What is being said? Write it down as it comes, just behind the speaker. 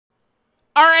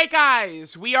Alright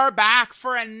guys, we are back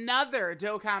for another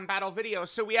Dokkan battle video.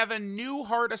 So we have a new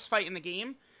hardest fight in the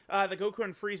game, the Goku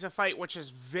and Frieza fight, which is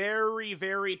very,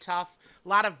 very tough. A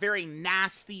lot of very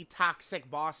nasty,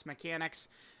 toxic boss mechanics.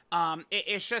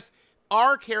 It's just,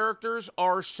 our characters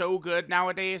are so good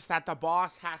nowadays that the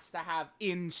boss has to have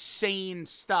insane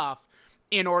stuff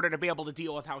in order to be able to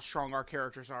deal with how strong our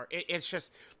characters are. It's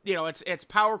just, you know, it's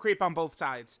power creep on both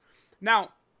sides.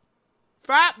 Now,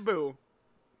 Fat Buu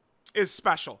is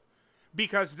special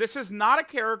because this is not a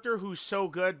character who's so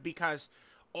good because,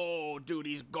 oh dude,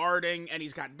 he's guarding and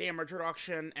he's got damage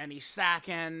reduction and he's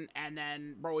stacking and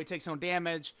then bro, he takes no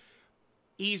damage.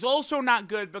 He's also not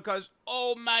good because,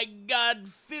 oh my god,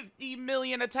 50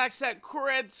 million attacks that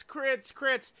crits.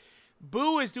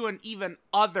 Buu is doing even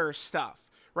other stuff,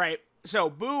 right? So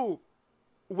Buu,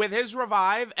 with his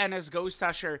revive and his ghost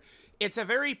usher, it's a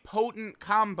very potent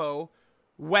combo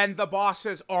when the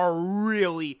bosses are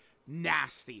really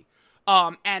nasty.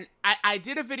 And I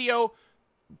did a video,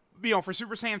 you know, for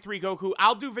Super Saiyan 3 Goku.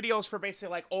 I'll do videos for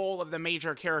basically like all of the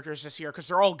major characters this year because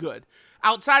they're all good.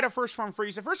 Outside of First Form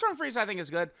Frieza. First Form Frieza I think is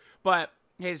good, but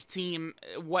his team,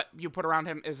 what you put around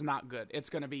him is not good. It's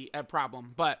going to be a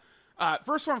problem. But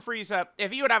First Form Frieza,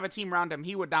 if he would have a team around him,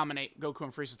 he would dominate Goku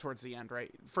and Frieza towards the end,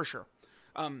 right? For sure.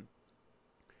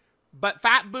 But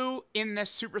Fat Buu in this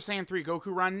Super Saiyan 3 Goku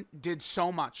run did so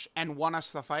much and won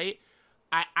us the fight.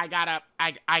 I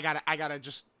gotta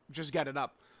just get it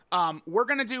up. We're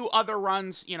gonna do other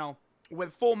runs, you know,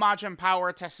 with full Majin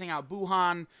power, testing out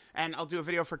Buuhan, and I'll do a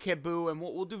video for Kid Buu, and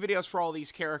we'll do videos for all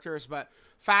these characters. But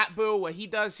Fat Buu, what he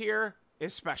does here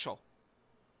is special.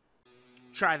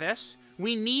 Try this.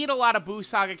 We need a lot of Buu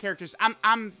Saga characters.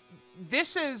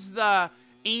 This is the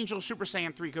Angel Super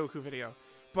Saiyan 3 Goku video,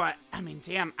 but I mean,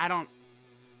 damn, I don't.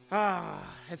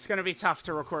 It's gonna be tough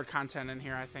to record content in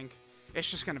here. I think. It's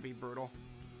just going to be brutal.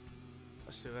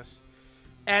 Let's do this.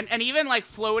 And even, like,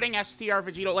 floating STR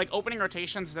Vegito, like, opening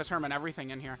rotations determine everything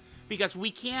in here. Because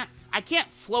I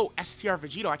can't float STR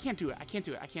Vegito. I can't do it.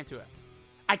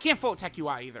 I can't float Tech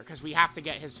UI either, because we have to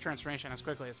get his transformation as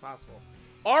quickly as possible.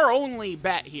 Our only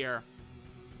bet here...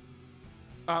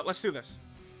 let's do this.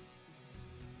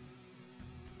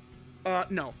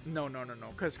 No.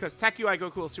 Because Tech UI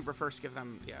Goku will super first give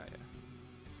them... Yeah.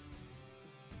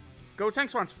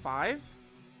 Gotenks wants 5?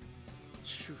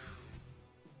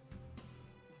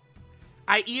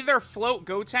 I either float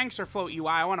Gotenks or float UI.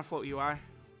 I want to float UI.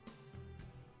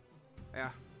 Yeah.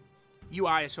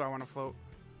 UI is who I want to float.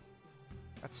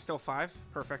 That's still 5.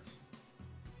 Perfect.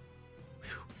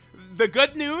 Whew. The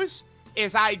good news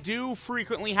is I do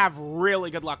frequently have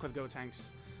really good luck with Gotenks.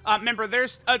 Remember,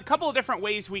 there's a couple of different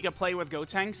ways we could play with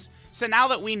Gotenks. So now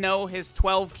that we know his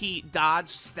 12-key dodge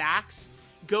stacks,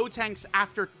 Gotenks,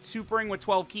 after supering with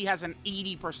 12 key, has an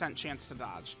 80% chance to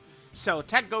dodge. So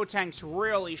Tech Gotenks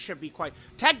really should be quite...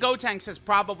 Tech Gotenks is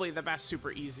probably the best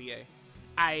Super Easy A.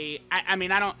 I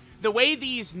mean, I don't... The way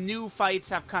these new fights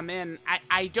have come in,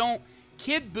 I don't...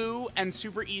 Kid Buu and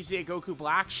Super Easy A Goku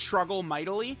Black struggle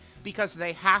mightily because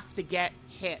they have to get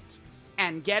hit.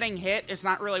 And getting hit is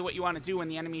not really what you want to do when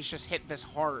the enemies just hit this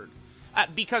hard.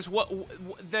 Because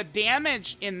the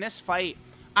damage in this fight...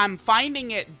 I'm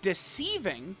finding it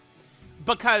deceiving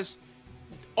because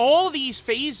all these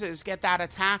phases get that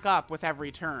attack up with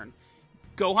every turn.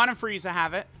 Gohan and Frieza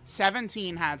have it.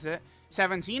 17 has it.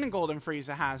 17 and Golden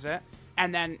Frieza has it.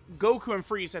 And then Goku and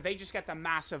Frieza, they just get the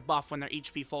massive buff when their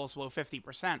HP falls below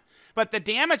 50%. But the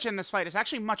damage in this fight is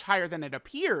actually much higher than it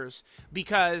appears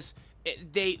because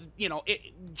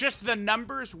just the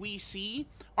numbers we see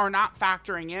are not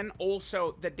factoring in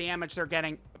also the damage they're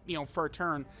getting, you know, for a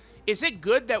turn. Is it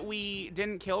good that we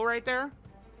didn't kill right there?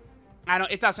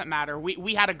 It doesn't matter.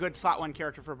 We had a good slot 1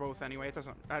 character for both anyway.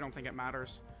 I don't think it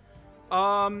matters.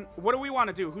 What do we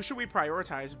want to do? Who should we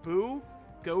prioritize? Buu?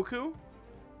 Goku?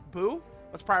 Buu?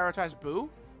 Let's prioritize Buu.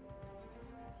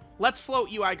 Let's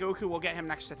float UI Goku. We'll get him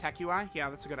next to Tech UI. Yeah,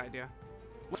 that's a good idea.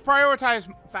 Let's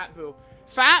prioritize Fat Buu.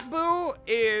 Fat Buu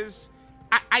is...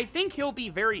 I think he'll be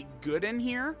very good in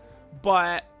here,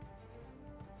 but...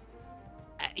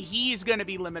 he's going to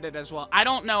be limited as well. I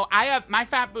don't know. I have my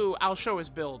Fat Buu. I'll show his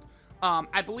build.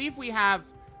 I believe we have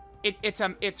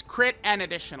it's crit and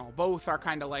additional. Both are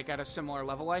kind of like at a similar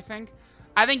level, I think.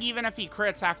 I think even if he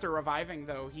crits after reviving,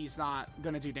 though, he's not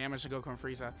going to do damage to Goku and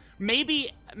Frieza.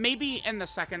 Maybe in the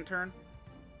second turn,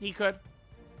 he could.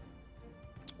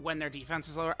 When their defense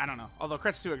is lower. I don't know. Although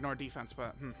crits do ignore defense,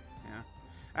 but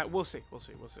yeah. We'll see. We'll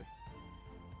see.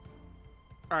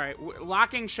 All right.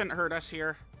 Locking shouldn't hurt us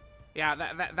here. Yeah,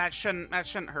 that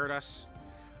shouldn't hurt us.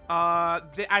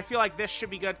 I feel like this should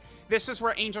be good. This is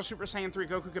where Angel Super Saiyan 3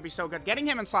 Goku could be so good. Getting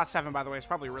him in slot 7, by the way, is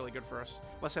probably really good for us.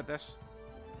 Let's hit this.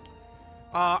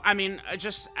 I mean,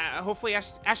 just hopefully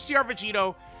STR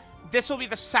Vegito. This will be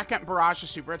the second barrage of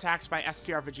super attacks by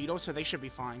STR Vegito, so they should be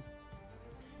fine.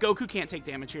 Goku can't take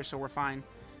damage here, so we're fine.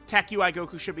 Tech UI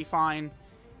Goku should be fine.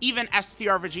 Even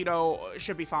STR Vegito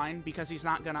should be fine, because he's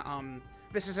not gonna,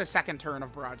 this is a second turn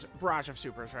of barrage of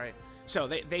supers, right? So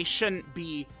they shouldn't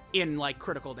be in, like,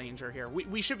 critical danger here.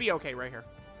 We should be okay right here.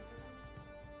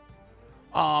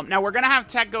 Now we're gonna have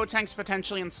Tech Gotenks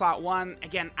potentially in slot 1.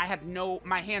 Again, I had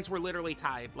my hands were literally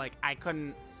tied. Like, I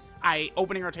couldn't,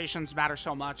 opening rotations matter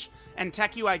so much. And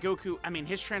Tech UI Goku, I mean,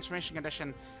 his transformation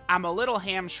condition, I'm a little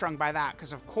hamstrung by that,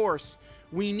 because of course,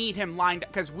 we need him lined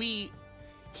up, because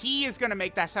he is gonna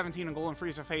make that 17 and Golden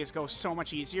Frieza phase go so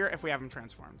much easier if we have him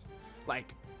transformed.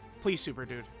 Like, please, super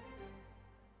dude.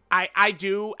 I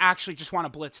do actually just want to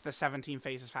blitz the 17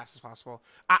 phase as fast as possible.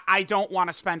 I don't want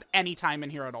to spend any time in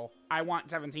here at all. I want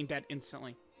 17 dead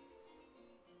instantly.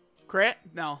 Crit?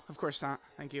 No, of course not.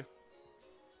 Thank you.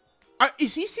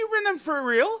 Is he supering them for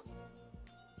real?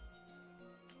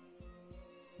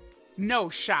 No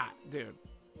shot, dude.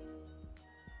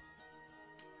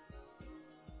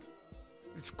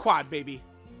 It's quad, baby.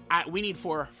 We need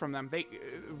 4 from them.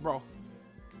 Bro.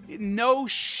 No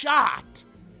shot.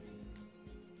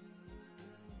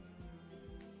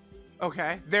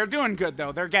 Okay, they're doing good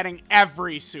though. They're getting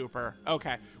every super.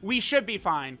 Okay, we should be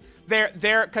fine. They're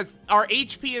because our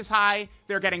HP is high.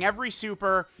 They're getting every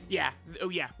super. Yeah,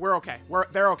 yeah, we're okay.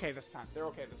 They're okay this time. They're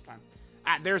okay this time.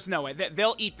 There's no way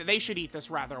they'll eat. They should eat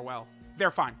this rather well. They're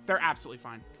fine. They're absolutely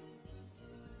fine.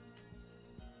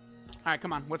 All right,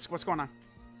 come on. What's going on?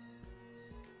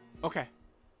 Okay,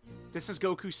 this is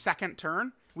Goku's second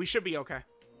turn. We should be okay.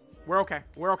 We're okay.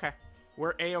 We're okay.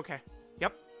 We're A-okay.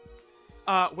 Yep.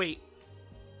 Wait.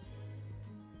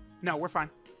 No, we're fine.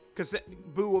 Because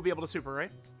BUU will be able to super, right?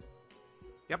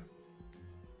 Yep.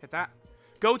 Hit that.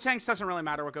 Gotenks doesn't really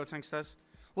matter what Gotenks does.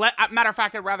 Matter of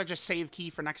fact, I'd rather just save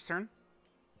key for next turn.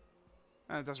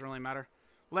 It doesn't really matter.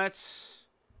 We'll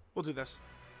do this.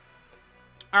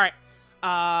 All right.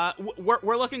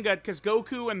 We're looking good because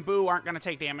Goku and BUU aren't going to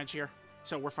take damage here.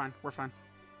 So we're fine. We're fine.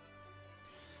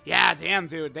 Yeah, damn,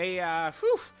 dude. They,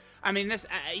 whew. I mean, this,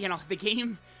 you know, the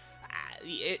game...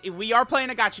 we are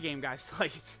playing a gacha game, guys.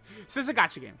 Like, this is a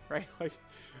gacha game, right? Like,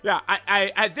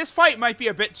 yeah, this fight might be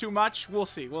a bit too much. We'll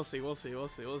see. We'll see. We'll see. We'll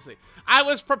see. We'll see. I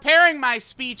was preparing my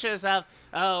speeches of,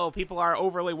 oh, people are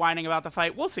overly whining about the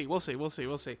fight. We'll see. We'll see. We'll see.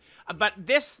 We'll see. But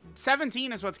this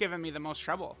 17 is what's giving me the most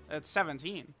trouble. It's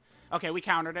 17. Okay, we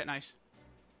countered it. Nice.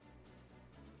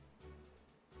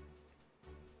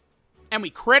 And we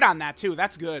crit on that, too.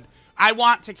 That's good. I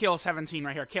want to kill 17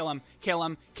 right here. Kill him. Kill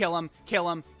him. Kill him. Kill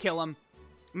him. Kill him.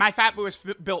 My Fat Boo is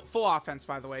built full offense,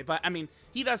 by the way. But, I mean,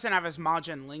 he doesn't have his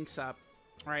Majin links up,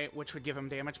 right? Which would give him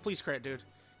damage. Please crit, dude.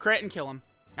 Crit and kill him.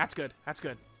 That's good. That's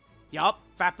good. Yup.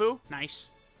 Fat Boo.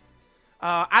 Nice.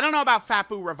 I don't know about Fat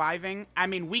Boo reviving. I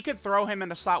mean, we could throw him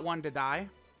into slot 1 to die.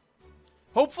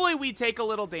 Hopefully, we take a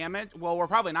little damage. Well, we're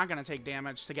probably not going to take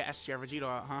damage to get STR Vegito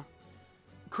out, huh?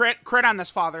 Crit on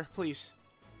this, father, please.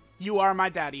 You are my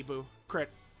daddy, Boo. Crit.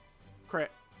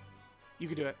 Crit. You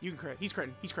can do it. You can crit. He's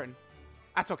critting. He's critting.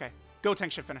 That's okay.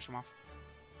 Gotenks should finish him off.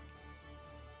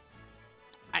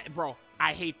 Bro,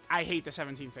 I hate the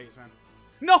 17 phase, man.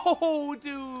 No,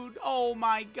 dude. Oh,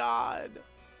 my God.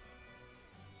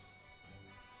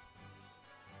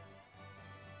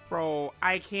 Bro,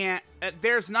 I can't.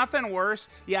 There's nothing worse.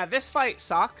 Yeah, this fight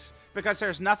sucks because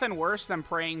there's nothing worse than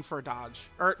praying for dodge.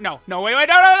 Or, no, wait,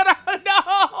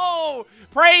 no.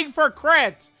 Praying for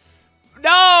crit.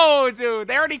 No, dude,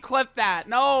 they already clipped that.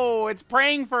 No, it's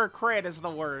praying for a crit is the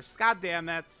worst. God damn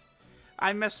it.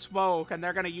 I misspoke, and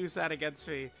they're going to use that against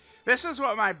me. This is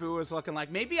what my BUU is looking like.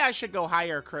 Maybe I should go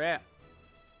higher crit.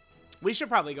 We should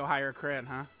probably go higher crit,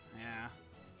 huh? Yeah.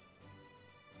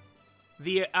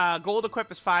 The gold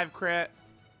equip is 5 crit.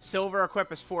 Silver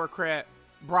equip is 4 crit.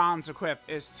 Bronze equip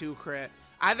is 2 crit.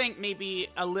 I think maybe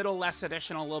a little less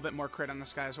additional, a little bit more crit on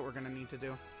this guy is what we're going to need to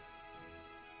do.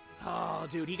 Oh,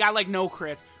 dude, he got, like, no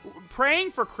crits.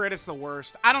 Praying for crit is the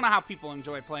worst. I don't know how people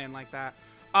enjoy playing like that.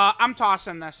 I'm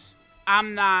tossing this.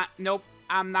 I'm not. Nope.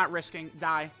 I'm not risking.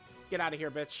 Die. Get out of here,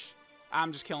 bitch.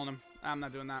 I'm just killing him. I'm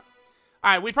not doing that.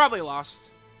 All right, we probably lost.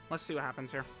 Let's see what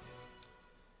happens here.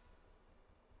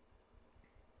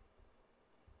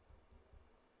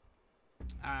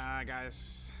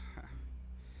 Guys.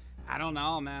 I don't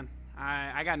know, man.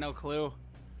 I got no clue.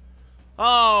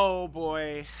 Oh,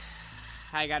 boy.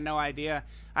 I got no idea.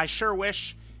 I sure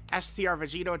wish STR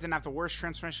Vegito didn't have the worst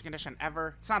transformation condition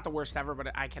ever. It's not the worst ever,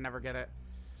 but I can never get it.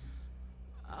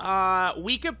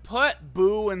 We could put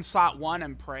BUU in slot 1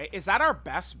 and pray. Is that our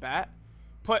best bet?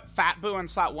 Put Fat BUU in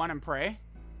slot 1 and pray?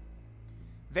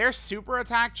 Their super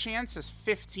attack chance is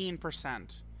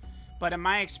 15%. But in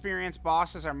my experience,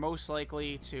 bosses are most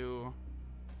likely to...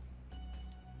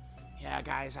 Yeah,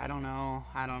 guys, I don't know.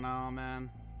 I don't know, man.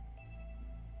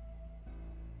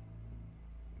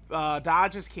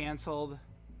 Dodge is canceled.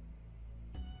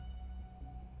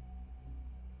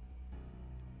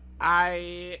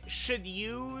 I should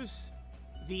use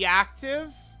the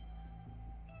active.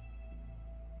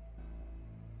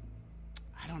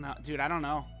 I don't know. Dude, I don't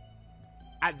know.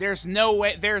 There's no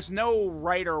way. There's no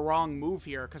right or wrong move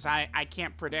here because I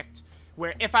can't predict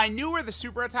where. If I knew where the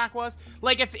super attack was,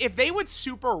 like if they would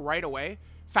super right away,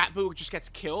 Fat BUU just gets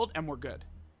killed and we're good.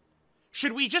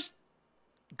 Should we just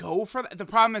go for that? The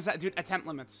problem is that, dude, attempt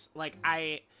limits. Like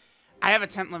I have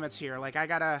attempt limits here. Like I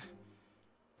gotta.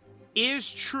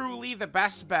 Is truly the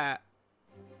best bet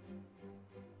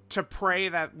to pray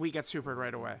that we get supered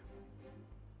right away?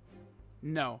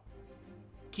 No.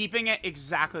 Keeping it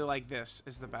exactly like this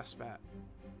is the best bet.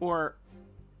 Or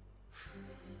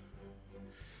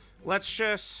let's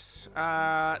just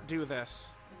do this.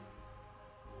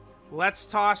 Let's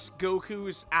toss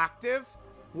Goku's active.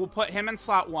 We'll put him in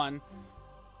slot 1.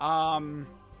 I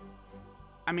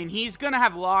mean, he's gonna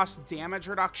have lost damage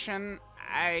reduction.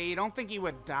 I don't think he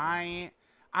would die.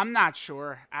 I'm not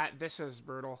sure. This is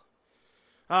brutal.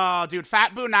 Oh, dude.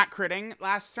 Fat BUU not critting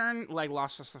last turn, like,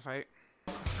 lost us the fight.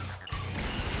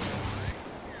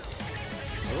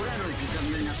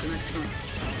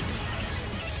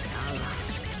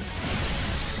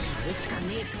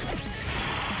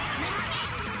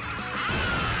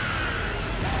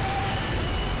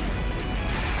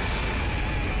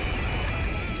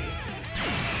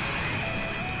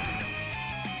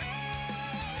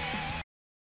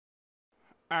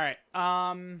 All right.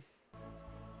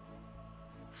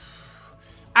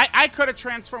 I could have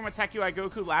transformed with Tech UI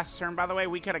Goku last turn, by the way.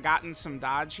 We could have gotten some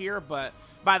dodge here, but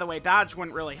by the way, dodge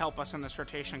wouldn't really help us in this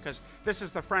rotation because this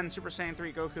is the friend Super Saiyan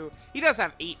 3 Goku. He does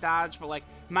have 8 dodge, but like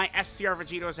my STR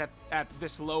Vegeto's at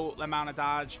this low amount of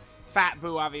dodge. Fat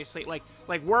BUU, obviously, like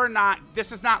we're not.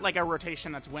 This is not like a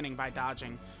rotation that's winning by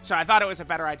dodging. So I thought it was a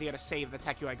better idea to save the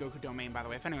Tech UI Goku domain. By the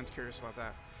way, if anyone's curious about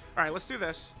that. All right, let's do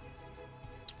this.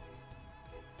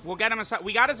 We'll get him in slot.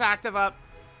 We got his active up.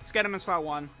 Let's get him in slot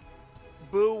 1.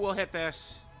 BUU will hit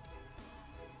this.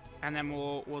 And then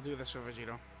we'll do this with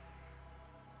Vegito.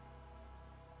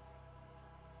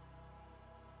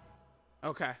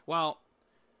 Okay, well,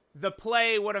 the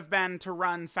play would have been to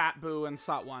run Fat BUU in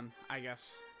slot 1, I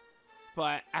guess.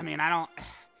 But, I mean, I don't...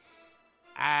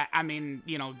 I mean,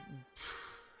 you know...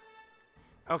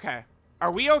 Okay.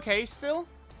 Are we okay still?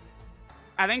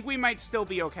 I think we might still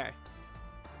be okay.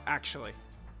 Actually.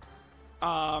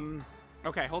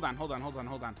 Okay, hold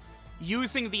on.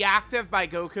 Using the active by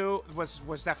Goku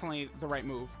was definitely the right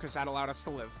move, because that allowed us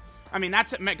to live. I mean,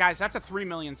 that's it, guys, that's a 3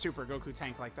 million super Goku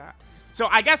tank like that. So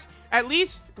I guess at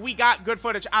least we got good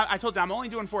footage. I told you, I'm only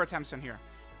doing 4 attempts in here.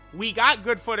 We got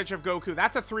good footage of Goku.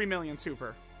 That's a 3 million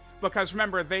super. Because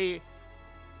remember, they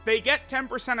get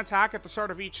 10% attack at the start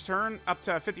of each turn, up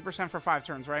to 50% for 5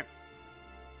 turns, right?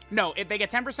 No, they get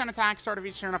 10% attack start of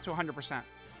each turn up to 100%.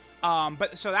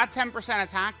 But so that 10%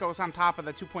 attack goes on top of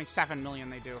the 2.7 million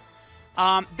they do.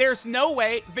 There's no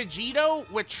way Vegito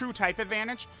with true type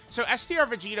advantage. So STR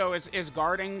Vegito is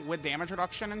guarding with damage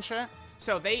reduction and shit.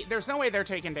 So there's no way they're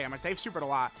taking damage. They've supered a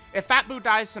lot. If Fat BUU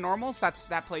dies to normals,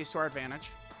 that plays to our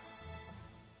advantage.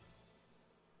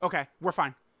 Okay, we're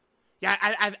fine.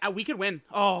 Yeah, we could win.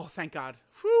 Oh, thank God.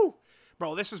 Whew.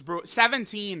 Bro, this is brutal.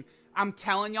 17. I'm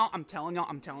telling y'all.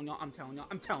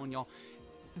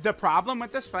 The problem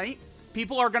with this fight,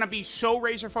 people are going to be so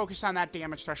razor focused on that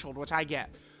damage threshold, which I get.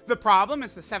 The problem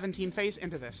is the 17 phase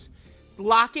into this.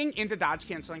 Locking into dodge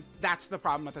canceling, that's the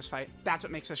problem with this fight. That's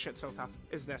what makes this shit so tough,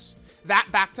 is this. That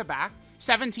back-to-back,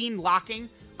 17 locking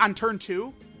on turn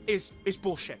 2 is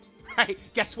bullshit, right?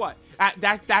 Guess what?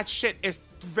 That shit is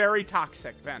very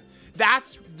toxic, man.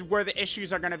 That's where the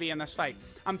issues are going to be in this fight.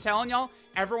 I'm telling y'all,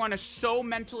 everyone is so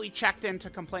mentally checked in to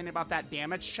complain about that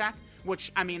damage check,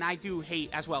 which, I mean, I do hate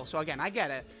as well. So, again, I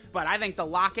get it. But I think the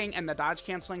locking and the dodge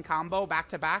canceling combo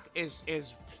back-to-back is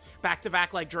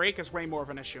back-to-back like Drake is way more of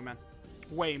an issue, man.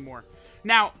 Way more.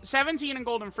 Now, 17 and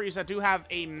Golden Frieza do have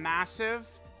a massive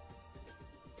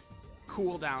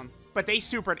cooldown. But they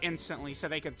supered instantly, so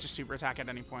they could just super attack at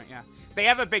any point, yeah. They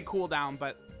have a big cooldown,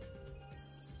 but...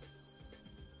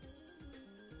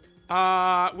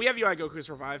 we have UI Goku's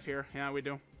revive here. Yeah, we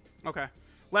do. Okay.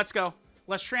 Let's go.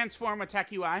 Let's transform with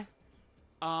Tech UI.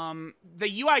 The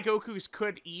UI Gokus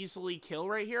could easily kill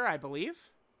right here, I believe.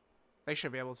 They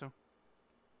should be able to.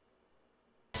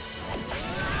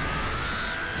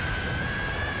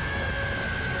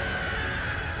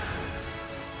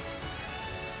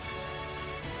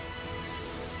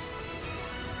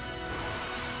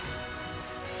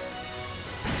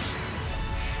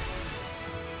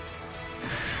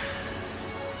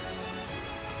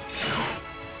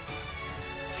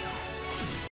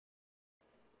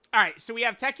 All right, so we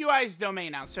have Tech UI's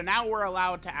domain now. So now we're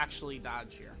allowed to actually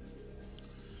dodge here.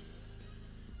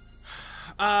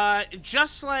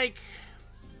 Just like...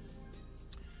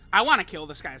 I want to kill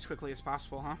this guy as quickly as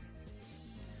possible, huh?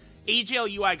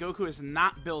 AGL UI Goku is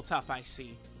not built up, I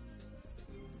see.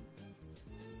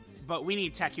 But we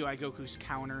need Tech UI Goku's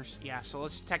counters. Yeah, so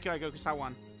let's Tech UI Goku's how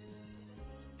 1.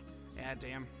 Yeah,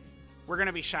 damn. We're going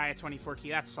to be shy at 24 key.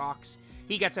 That sucks.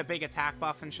 He gets a big attack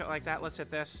buff and shit like that. Let's hit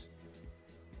this.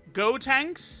 Go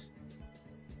tanks.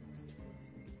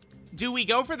 Do we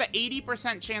go for the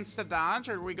 80% chance to dodge,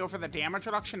 or do we go for the damage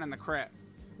reduction and the crit?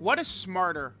 What is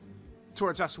smarter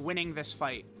towards us winning this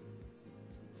fight?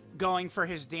 Going for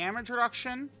his damage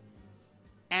reduction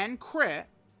and crit,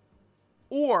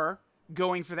 or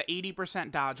going for the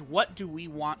 80% dodge? What do we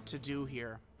want to do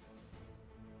here?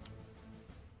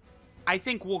 I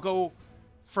think we'll go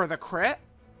for the crit.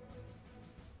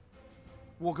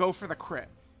 We'll go for the crit.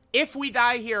 If we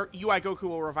die here, UI Goku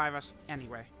will revive us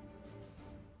anyway.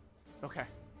 Okay.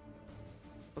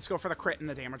 Let's go for the crit and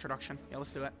the damage reduction. Yeah,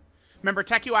 let's do it. Remember,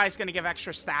 Tech UI is going to give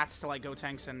extra stats to, like,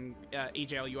 Gotenks and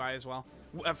AJL UI as well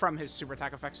from his super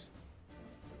attack effects.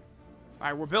 All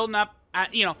right, we're building up.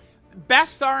 You know,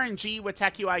 best RNG with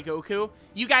Tech UI Goku.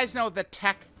 You guys know the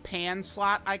Tech Pan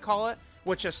slot, I call it,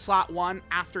 which is slot 1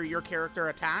 after your character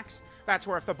attacks. That's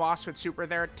where if the boss would super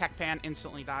there, Tech Pan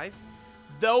instantly dies.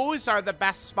 Those are the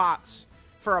best spots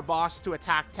for a boss to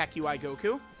attack Tech UI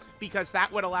Goku, because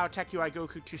that would allow Tech UI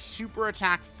Goku to super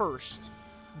attack first,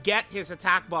 get his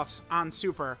attack buffs on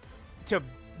super to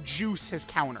juice his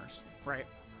counters, right?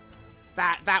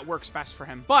 That works best for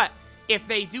him. But if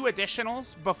they do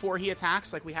additionals before he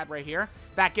attacks, like we had right here,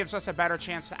 that gives us a better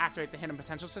chance to activate the hidden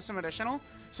potential system additional.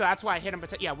 So that's why hidden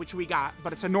potential, yeah, which we got,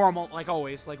 but it's a normal, like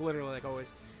always, like literally like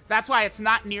always. That's why it's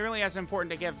not nearly as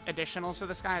important to give additionals to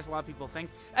this guy as a lot of people think.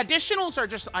 Additionals are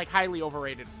just, like, highly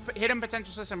overrated. Hidden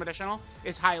potential system additional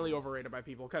is highly overrated by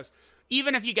people, because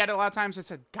even if you get it a lot of times, it's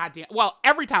a goddamn... Well,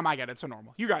 every time I get it, it's a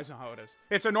normal. You guys know how it is.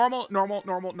 It's a normal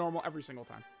every single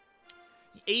time.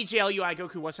 AGL UI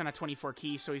Goku wasn't a 24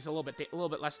 key, so he's a little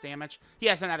bit less damage. He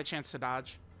hasn't had a chance to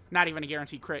dodge. Not even a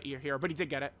guaranteed crit here, but he did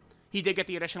get it. He did get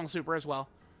the additional super as well.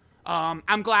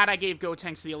 I'm glad I gave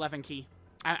Gotenks the 11 key.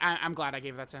 I'm glad I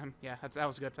gave that to him. Yeah, that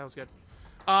was good. That was good.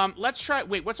 Let's try...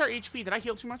 Wait, what's our HP? Did I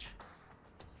heal too much?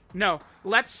 No.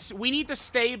 We need to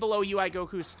stay below UI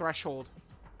Goku's threshold.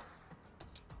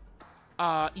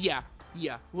 Yeah.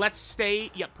 Let's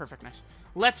stay... Yep, perfect, nice.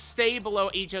 Let's stay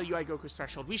below AGL UI Goku's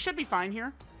threshold. We should be fine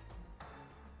here.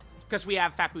 Because we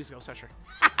have Fat Boo's Ghost Usher.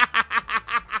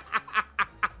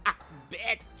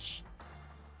 Bitch.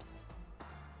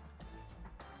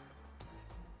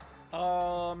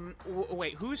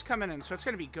 Wait, who's coming in? So it's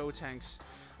gonna be Gotenks.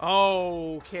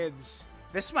 Oh, kids.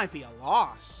 This might be a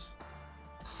loss.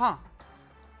 Huh.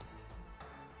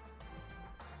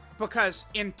 Because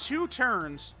in 2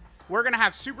 turns, we're gonna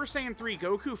have Super Saiyan 3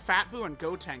 Goku, Fat Boo, and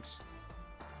Gotenks.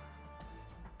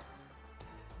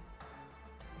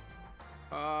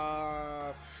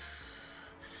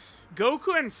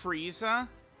 Goku and Frieza,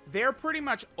 they're pretty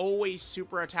much always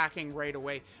super attacking right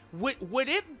away. Would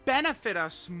it benefit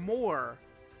us more?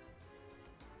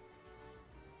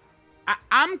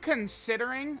 I'm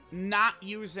considering not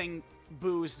using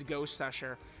Boo's Ghost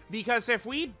Usher, because if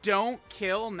we don't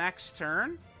kill next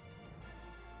turn,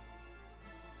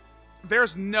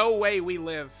 there's no way we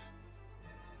live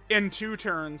in 2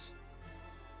 turns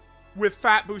with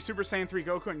Fat Boo, Super Saiyan 3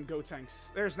 Goku, and Gotenks.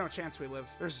 There's no chance we live.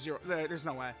 There's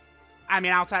no way. I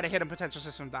mean, outside of hidden potential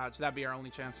system dodge, that'd be our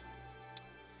only chance.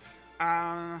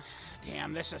 Damn,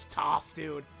 this is tough,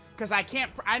 dude. Because I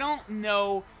don't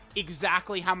know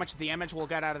exactly how much damage we'll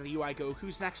get out of the UI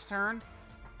Goku's next turn.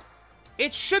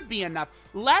 It should be enough.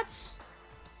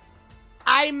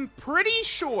 I'm pretty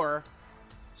sure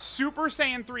Super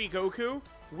Saiyan 3 Goku,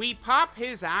 we pop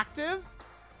his active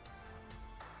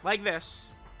like this.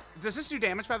 Does this do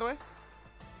damage, by the way?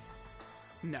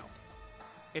 No,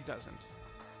 it doesn't.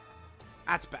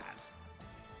 That's bad.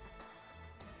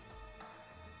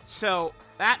 So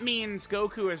that means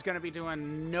Goku is going to be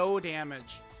doing no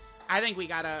damage. I think we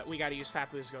gotta use Fat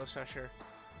Boo's Ghost Usher.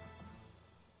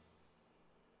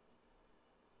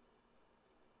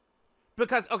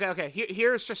 Because okay,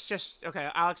 here's just okay.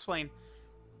 I'll explain.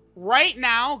 Right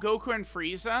now, Goku and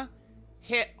Frieza,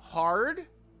 hit hard,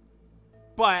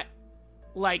 but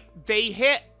like they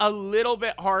hit a little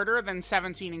bit harder than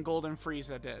 17 and Golden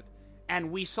Frieza did.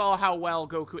 And we saw how well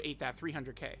Goku ate that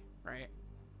 300k, right?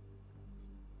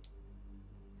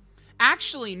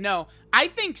 Actually, no. I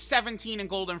think 17 and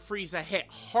Golden Frieza hit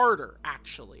harder,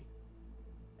 actually.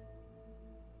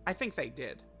 I think they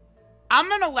did. I'm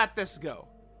going to let this go.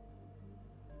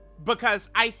 Because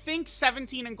I think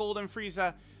 17 and Golden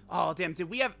Frieza... Oh, damn. Did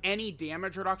we have any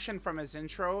damage reduction from his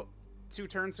intro 2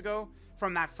 turns ago?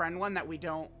 From that friend one that we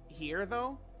don't hear,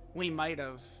 though? We might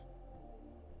have.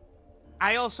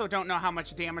 I also don't know how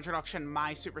much damage reduction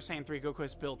my Super Saiyan 3 Goku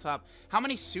has built up. How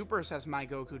many supers has my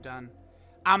Goku done?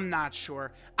 I'm not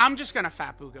sure. I'm just going to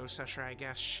Fat Buu go Susher, I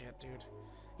guess. Shit, dude.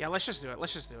 Yeah, let's just do it.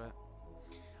 Let's just do it.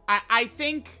 I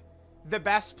think the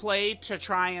best play to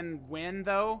try and win,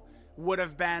 though, would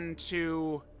have been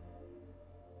to...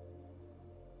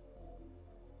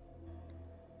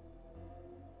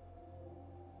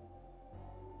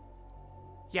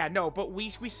 Yeah, no, but we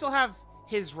still have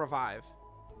his revive.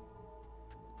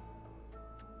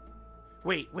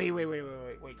 Wait.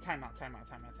 Time out.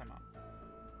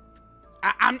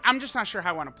 I'm just not sure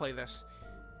how I want to play this.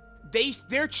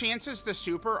 Their chances to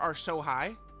super are so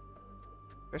high.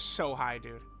 They're so high,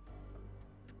 dude.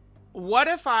 What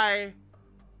if they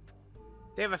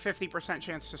have a 50%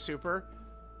 chance to super?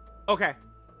 Okay.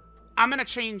 I'm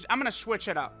gonna switch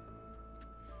it up.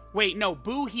 Wait, no,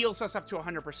 Buu heals us up to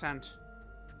 100%.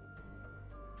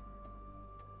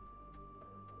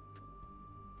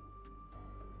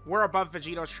 We're above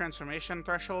Vegeto's transformation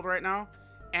threshold right now,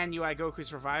 and UI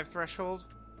Goku's revive threshold.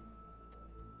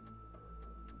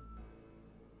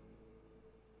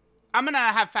 I'm gonna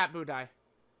have Fat Buu die.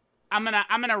 I'm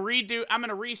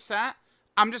gonna reset.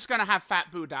 I'm just gonna have Fat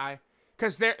Buu die.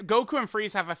 Because Goku and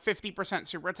Frieza have a 50%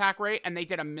 super attack rate, and they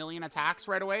did 1,000,000 attacks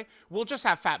right away. We'll just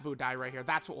have Fat Buu die right here.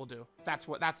 That's what we'll do. That's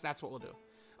what we'll do.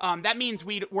 That means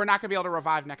we're not gonna be able to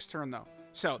revive next turn though.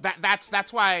 So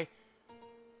that's why.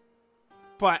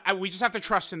 But we just have to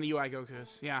trust in the UI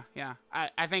Gokus. Yeah.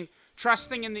 I think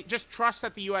trusting in just trust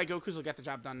that the UI Gokus will get the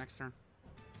job done next turn.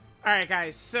 All right,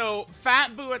 guys. So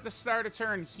Fat Buu at the start of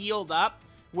turn healed up,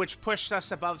 which pushed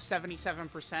us above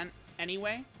 77%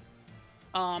 anyway.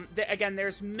 Again,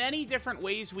 there's many different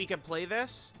ways we could play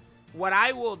this. What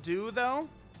I will do, though,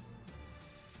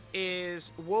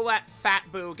 is we'll let Fat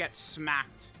Buu get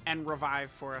smacked and revive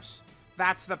for us.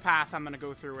 That's the path I'm going to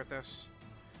go through with this.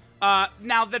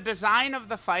 Now, the design of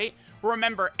the fight,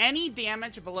 remember, any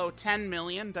damage below 10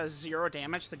 million does 0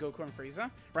 damage to Goku and Frieza,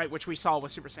 right? Which we saw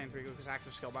with Super Saiyan 3 Goku's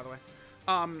active skill, by the way.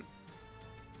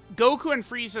 Goku and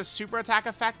Frieza's super attack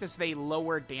effect is they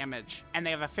lower damage, and they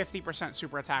have a 50%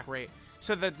 super attack rate.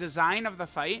 So the design of the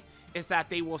fight is that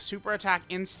they will super attack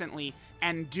instantly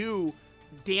and do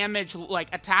damage, like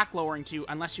attack lowering to you,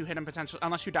 unless you hit them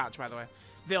unless you dodge, by the way.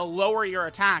 They'll lower your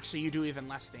attack so you do even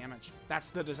less damage. That's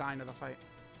the design of the fight.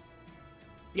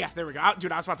 Yeah, there we go.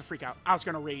 Dude, I was about to freak out. I was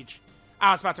going to rage.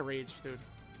 I was about to rage, dude.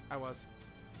 I was.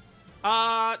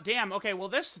 Damn. Okay, well,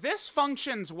 this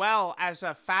functions well as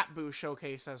a Fat Buu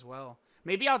showcase as well.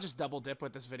 Maybe I'll just double dip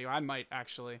with this video. I might,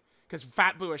 actually. Because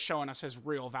Fat Buu is showing us his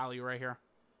real value right here.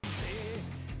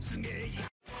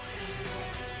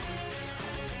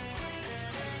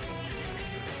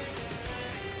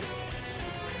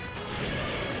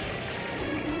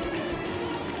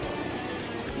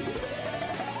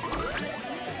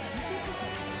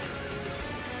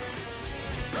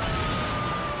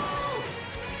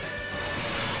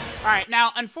 Alright,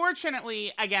 now,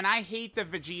 unfortunately, again, I hate the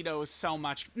Vegetos so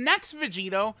much. Next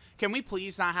Vegeto, can we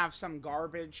please not have some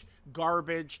garbage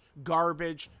HP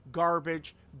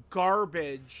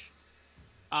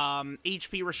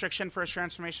restriction for his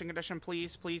transformation condition,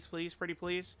 please, please, please, pretty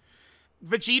please.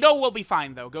 Vegeto will be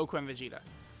fine, though, Goku and Vegeta.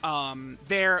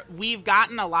 We've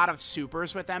gotten a lot of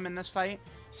supers with them in this fight.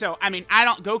 So, I mean,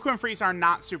 Goku and Frieza are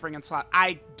not supering in slot.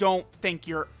 I don't think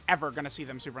you're ever going to see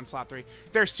them super in slot 3.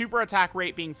 Their super attack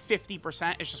rate being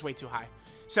 50% is just way too high.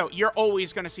 So, you're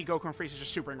always going to see Goku and Frieza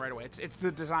just supering right away. It's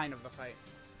the design of the fight.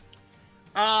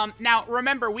 Now,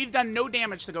 remember, we've done no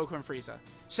damage to Goku and Frieza.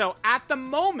 So, at the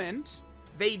moment,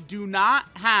 they do not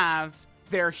have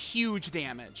their huge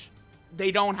damage.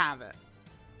 They don't have it.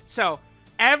 So,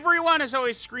 everyone is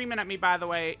always screaming at me, by the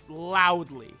way,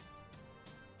 loudly,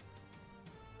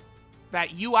 that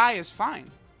UI is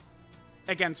fine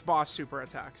against boss super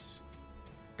attacks.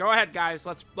 Go ahead, guys.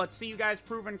 Let's see you guys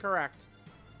proven correct.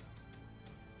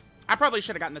 I probably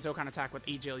should have gotten the Dokkan attack with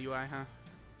AGL UI,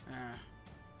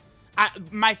 huh?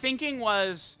 My thinking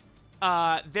was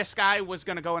this guy was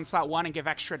going to go in slot 1 and give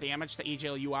extra damage to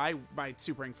AGL UI by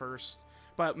supering first.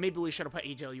 But maybe we should have put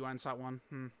AGL UI in slot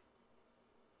 1.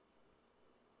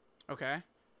 Okay.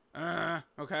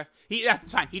 Okay.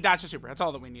 That's fine. He dodged the super. That's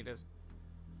all that we needed.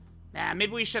 Nah,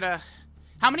 maybe we should have...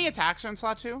 How many attacks are in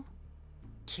slot 2?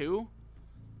 2?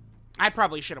 I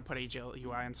probably should have put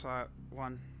AGL in slot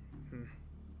 1.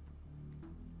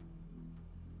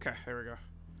 Okay, there we go.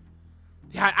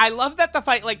 Yeah, I love that the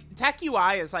fight, like, Tech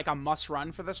UI is, like, a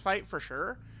must-run for this fight, for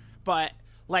sure. But,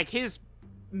 like, his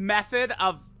method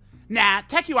of... Nah,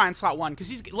 Tech UI in slot 1, because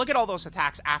he's... Look at all those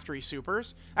attacks after he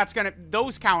supers. That's gonna...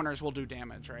 Those counters will do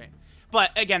damage, right? But,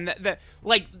 again,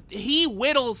 like, he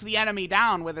whittles the enemy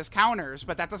down with his counters,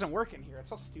 but that doesn't work in here. It's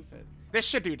so stupid. This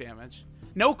should do damage.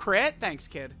 No crit? Thanks,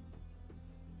 kid.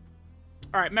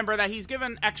 Alright, remember that he's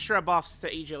given extra buffs to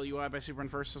AGL UI by Super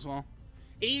First as well.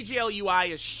 AGL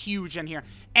UI is huge in here.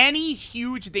 Any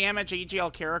huge damage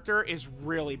AGL character is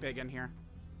really big in here.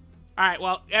 Alright,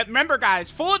 well, remember,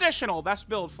 guys, full additional, best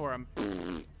build for him.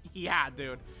 Yeah,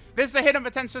 dude. This is a hidden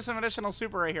potential system additional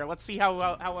super right here. Let's see how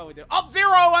well we do. Oh, 0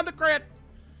 on the crit!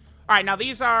 Alright, now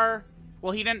these are...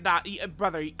 Well, he didn't die.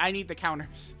 Brother, I need the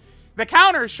counters. The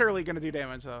counter's surely going to do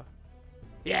damage, though.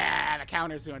 Yeah, the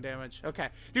counter's doing damage. Okay.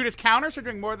 Dude, his counters are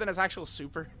doing more than his actual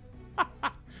super.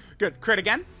 Good. Crit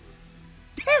again?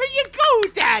 There you go,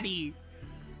 daddy!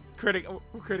 Crit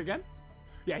again?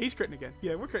 Yeah, he's critting again.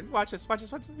 Yeah, we're critting. Watch this. Watch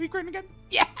this. Watch this. We critting again?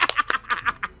 Yeah!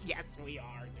 Yes, we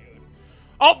are, dude.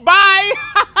 Oh, bye!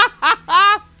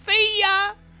 See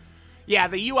ya! Yeah,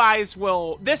 the UIs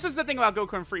will... This is the thing about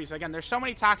Goku and Frieza. Again, there's so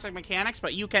many toxic mechanics,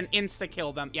 but you can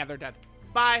insta-kill them. Yeah, they're dead.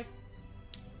 Bye.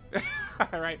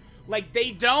 Alright. Like,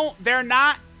 they're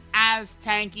not as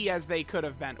tanky as they could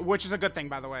have been, which is a good thing,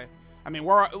 by the way. I mean,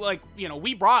 we're, like, you know,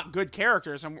 we brought good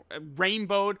characters and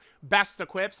rainbowed best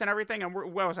equips and everything, and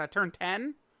what was that, turn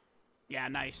 10? Yeah,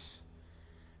 nice.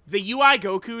 The UI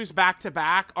Gokus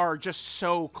back-to-back are just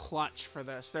so clutch for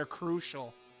this. They're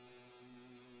crucial.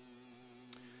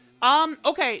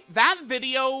 Okay, that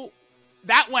video,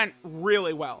 that went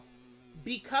really well.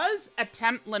 Because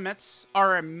attempt limits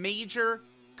are a major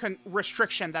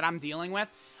restriction that I'm dealing with,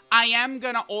 I am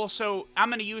going to I'm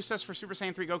going to use this for Super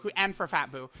Saiyan 3 Goku and for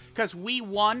Fat Buu. Because we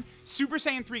won Super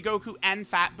Saiyan 3 Goku and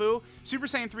Fat Buu. Super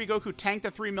Saiyan 3 Goku tanked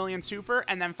a 3 million super,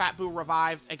 and then Fat Buu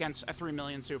revived against a 3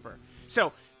 million super.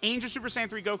 So, Angel Super Saiyan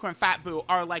 3 Goku and Fat Buu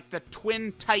are like the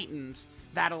twin titans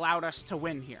that allowed us to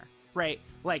win here, right?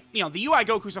 Like, you know, the UI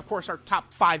Gokus, of course, are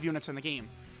top 5 units in the game.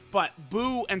 But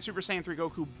Buu and Super Saiyan 3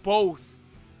 Goku both,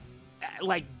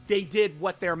 like, they did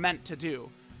what they're meant to do.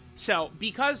 So,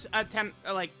 because attempt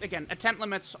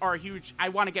limits are huge, I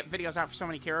want to get videos out for so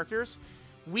many characters.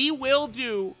 We will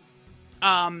do,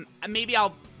 maybe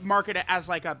I'll market it as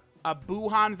like a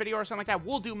Buuhan video or something like that.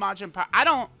 We'll do Majin Power.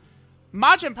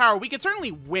 Majin Power, we could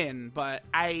certainly win, but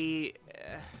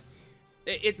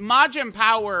Majin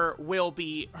Power will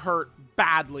be hurt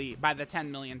badly by the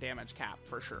 10 million damage cap,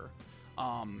 for sure.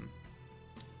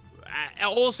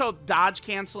 Also, dodge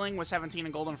canceling with 17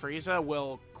 and Golden Frieza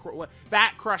will...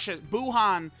 That crushes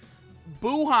Buuhan.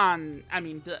 I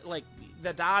mean, like,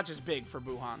 the dodge is big for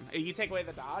Buuhan. You take away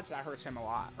the dodge, that hurts him a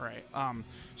lot, right?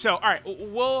 So, all right,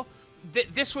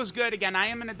 this was good. Again, I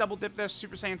am going to double dip this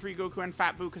Super Saiyan 3 Goku and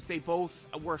Fat Buu because they both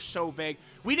were so big.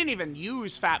 We didn't even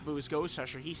use Fat Buu's Ghost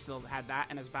Usher. He still had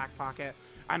that in his back pocket.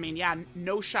 I mean, yeah,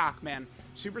 no shock, man.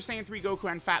 Super Saiyan 3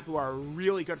 Goku and Fat Buu are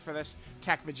really good for this.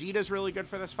 Tech Vegeta's really good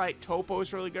for this fight.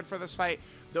 Topo's really good for this fight.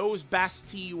 Those best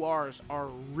TURs are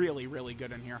really, really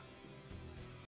good in here.